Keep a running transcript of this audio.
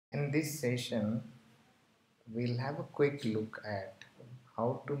In this session, we'll have a quick look at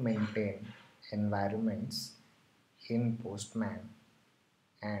how to maintain environments in Postman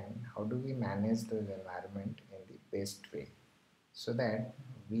and how do we manage those environment in the best way so that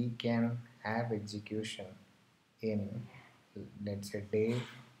we can have execution in, let's say, dev,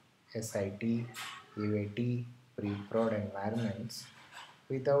 SIT, UAT, pre-prod environments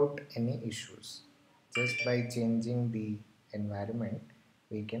without any issues. Just by changing the environment,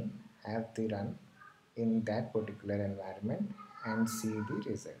 we can have the run in that particular environment and see the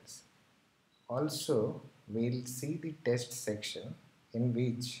results. Also, we'll see the test section in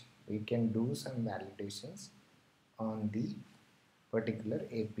which we can do some validations on the particular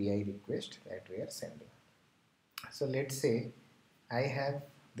API request that we are sending. So let's say I have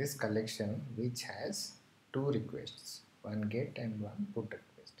this collection which has two requests, one get and one put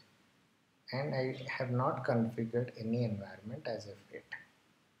request, and I have not configured any environment as of yet.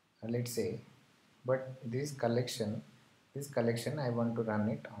 Let's say, but this collection I want to run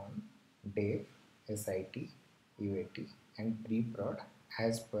it on dev, SIT, UAT and pre-prod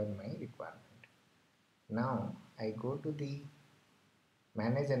as per my requirement. Now I go to the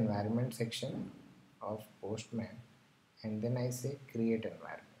manage environment section of Postman and then I say create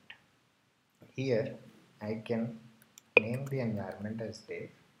environment. Here I can name the environment as dev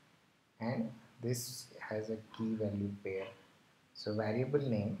and this has a key value pair. So variable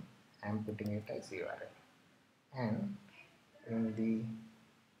name I am putting it as URL, and in the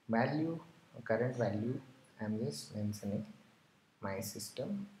value, current value, I am just mentioning my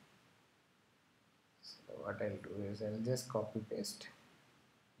system. So what I'll do is I'll just copy paste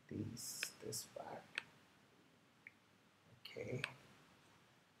this part. Okay,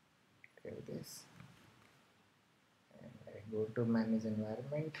 do this, and I go to manage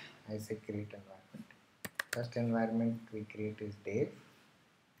environment. I say create environment. First environment we create is dev.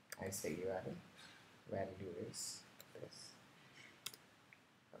 I say URL, value is this.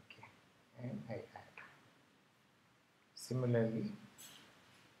 Okay, and I add. Similarly,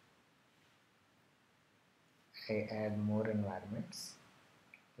 I add more environments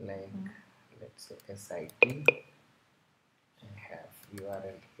like let's say SIT. I have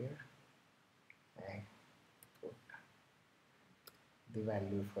URL here. I put the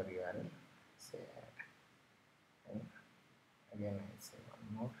value for URL. Say add, and again I say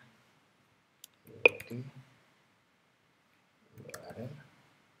one more UAT URL,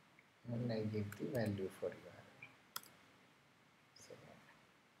 and I give the value for URL. Say add.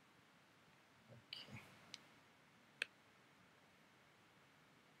 Okay.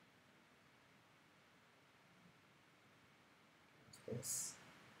 This.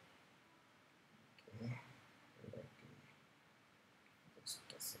 Okay.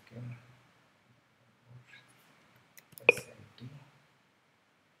 Just a second. SIT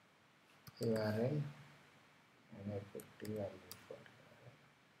URL, and I put the value for URL.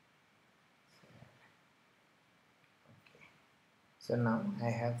 Okay. So now I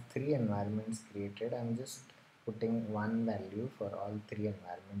have three environments created. I'm just putting one value for all three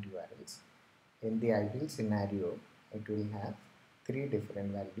environment URLs. In the ideal scenario, it will have three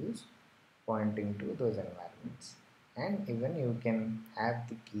different values pointing to those environments, and even you can have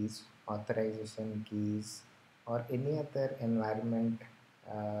the keys, authorization keys or any other environment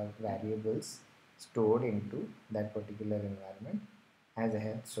variables stored into that particular environment as I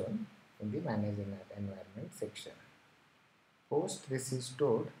have shown in the manage environment section. Post this is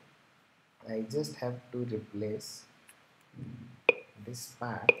stored, I just have to replace this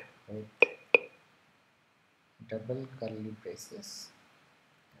part with double curly braces,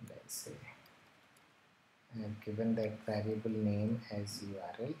 and I say I have given that variable name as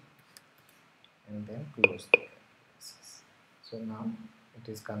URL and then close the curly braces. So now it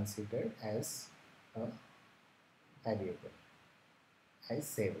is considered as a variable. I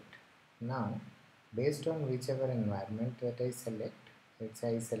save it. Now based on whichever environment that I select, let's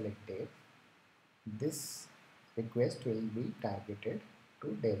say I select dev, this request will be targeted to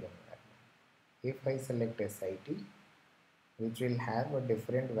dev environment. If I select SIT, which will have a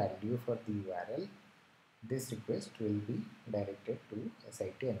different value for the URL, this request will be directed to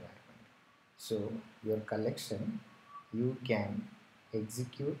SIT environment. So your collection you can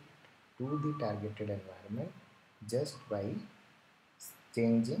execute to the targeted environment just by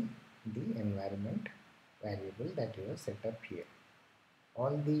changing the environment variable that you have set up here.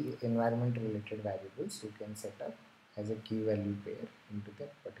 All the environment related variables you can set up as a key value pair into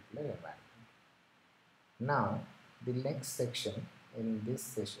that particular environment. Now the next section in this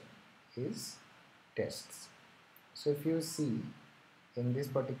session is tests. So if you see in this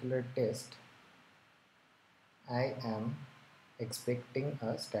particular test, I am expecting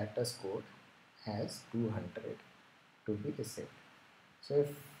a status code as 200 to be received. So if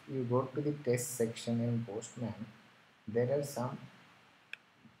you go to the test section in Postman, there are some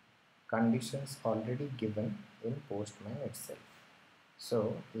conditions already given in Postman itself.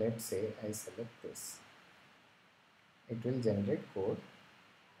 So let's say I select this. It will generate code.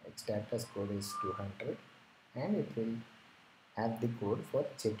 Its status code is 200 and it will have the code for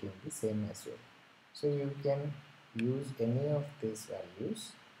checking the same as well. So you can use any of these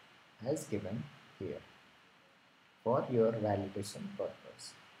values as given here for your validation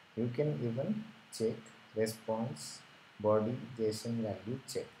purpose. You can even check response body JSON value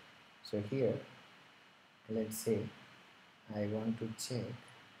check. So here let's say I want to check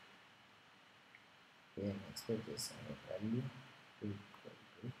here expect JSON value equal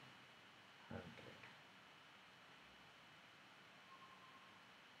to 100.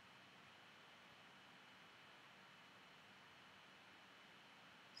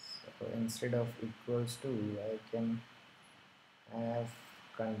 So instead of equals to I can have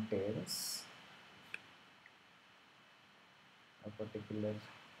contains a particular,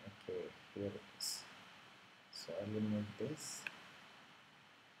 okay, here it is. So I'll remove this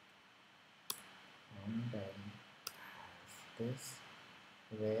and I'll have this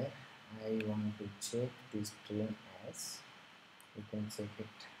where I want to check the string as, you can check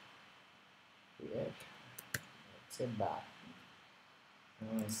it here, let's say bar.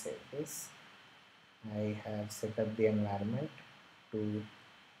 Now I save this. I have set up the environment to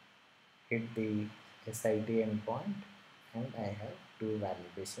hit the SID endpoint and I have two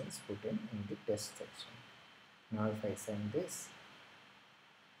validations put in the test section. Now if I send this,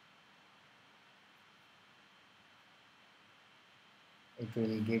 it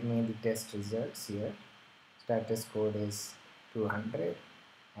will give me the test results here. Status code is 200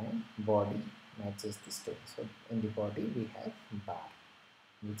 and body matches the string. So in the body we have bar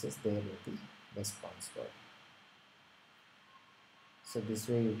which is there in the response body. So this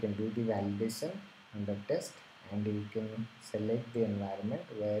way you can do the validation under test and you can select the environment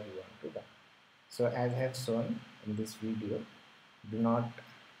where you want to run. So as I have shown in this video, do not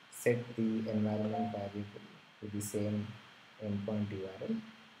set the environment variable to the same endpoint URL.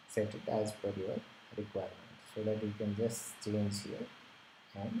 Set it as per your requirement so that you can just change here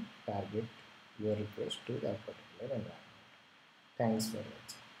and target your request to that particular environment. Thanks for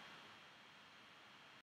watching.